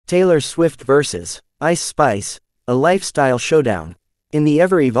Taylor Swift vs. Ice Spice, a lifestyle showdown. In the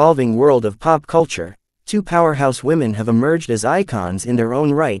ever-evolving world of pop culture, two powerhouse women have emerged as icons in their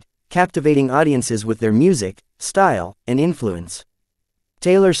own right, captivating audiences with their music, style, and influence.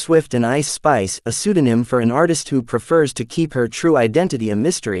 Taylor Swift and Ice Spice, a pseudonym for an artist who prefers to keep her true identity a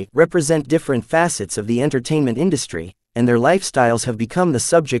mystery, represent different facets of the entertainment industry, and their lifestyles have become the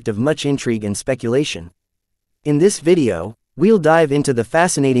subject of much intrigue and speculation. In this video, we'll dive into the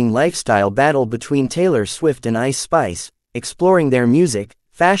fascinating lifestyle battle between Taylor Swift and Ice Spice, exploring their music,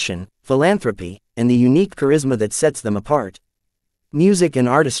 fashion, philanthropy, and the unique charisma that sets them apart. Music and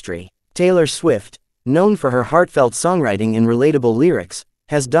artistry. Taylor Swift, known for her heartfelt songwriting and relatable lyrics,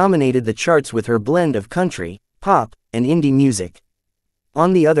 has dominated the charts with her blend of country, pop, and indie music.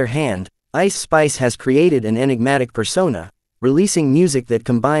 On the other hand, Ice Spice has created an enigmatic persona, releasing music that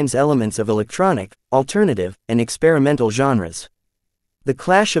combines elements of electronic, alternative, and experimental genres. The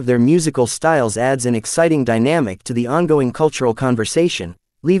clash of their musical styles adds an exciting dynamic to the ongoing cultural conversation,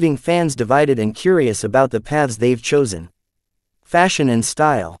 leaving fans divided and curious about the paths they've chosen. Fashion and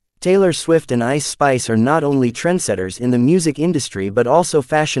style. Taylor Swift and Ice Spice are not only trendsetters in the music industry but also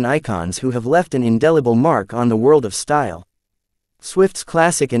fashion icons who have left an indelible mark on the world of style. Swift's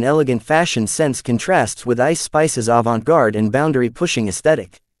classic and elegant fashion sense contrasts with Ice Spice's avant-garde and boundary-pushing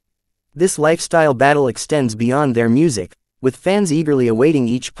aesthetic. This lifestyle battle extends beyond their music, with fans eagerly awaiting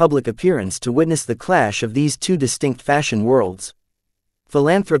each public appearance to witness the clash of these two distinct fashion worlds.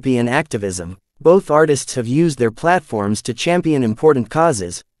 Philanthropy and activism. Both artists have used their platforms to champion important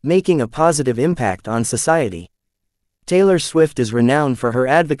causes, making a positive impact on society. Taylor Swift is renowned for her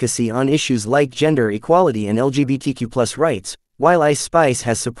advocacy on issues like gender equality and LGBTQ+ rights, while Ice Spice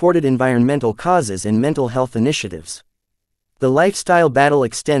has supported environmental causes and mental health initiatives. The lifestyle battle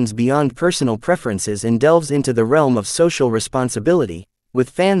extends beyond personal preferences and delves into the realm of social responsibility, with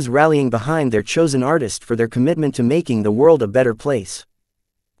fans rallying behind their chosen artist for their commitment to making the world a better place.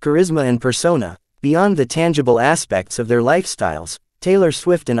 Charisma and persona. Beyond the tangible aspects of their lifestyles, Taylor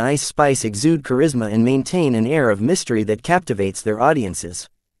Swift and Ice Spice exude charisma and maintain an air of mystery that captivates their audiences.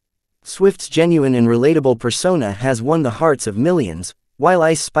 Swift's genuine and relatable persona has won the hearts of millions, while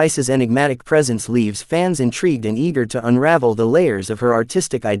Ice Spice's enigmatic presence leaves fans intrigued and eager to unravel the layers of her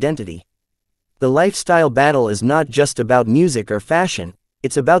artistic identity. The lifestyle battle is not just about music or fashion,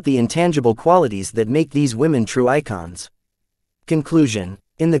 it's about the intangible qualities that make these women true icons. Conclusion.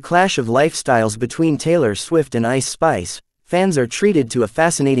 In the clash of lifestyles between Taylor Swift and Ice Spice, fans are treated to a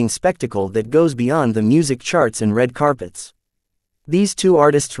fascinating spectacle that goes beyond the music charts and red carpets. These two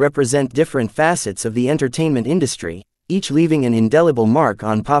artists represent different facets of the entertainment industry, each leaving an indelible mark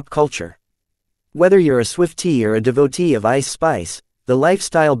on pop culture. Whether you're a Swiftie or a devotee of Ice Spice, the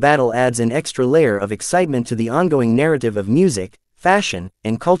lifestyle battle adds an extra layer of excitement to the ongoing narrative of music, fashion,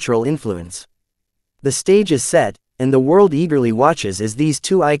 and cultural influence. The stage is set, and the world eagerly watches as these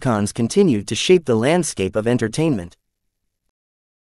two icons continue to shape the landscape of entertainment.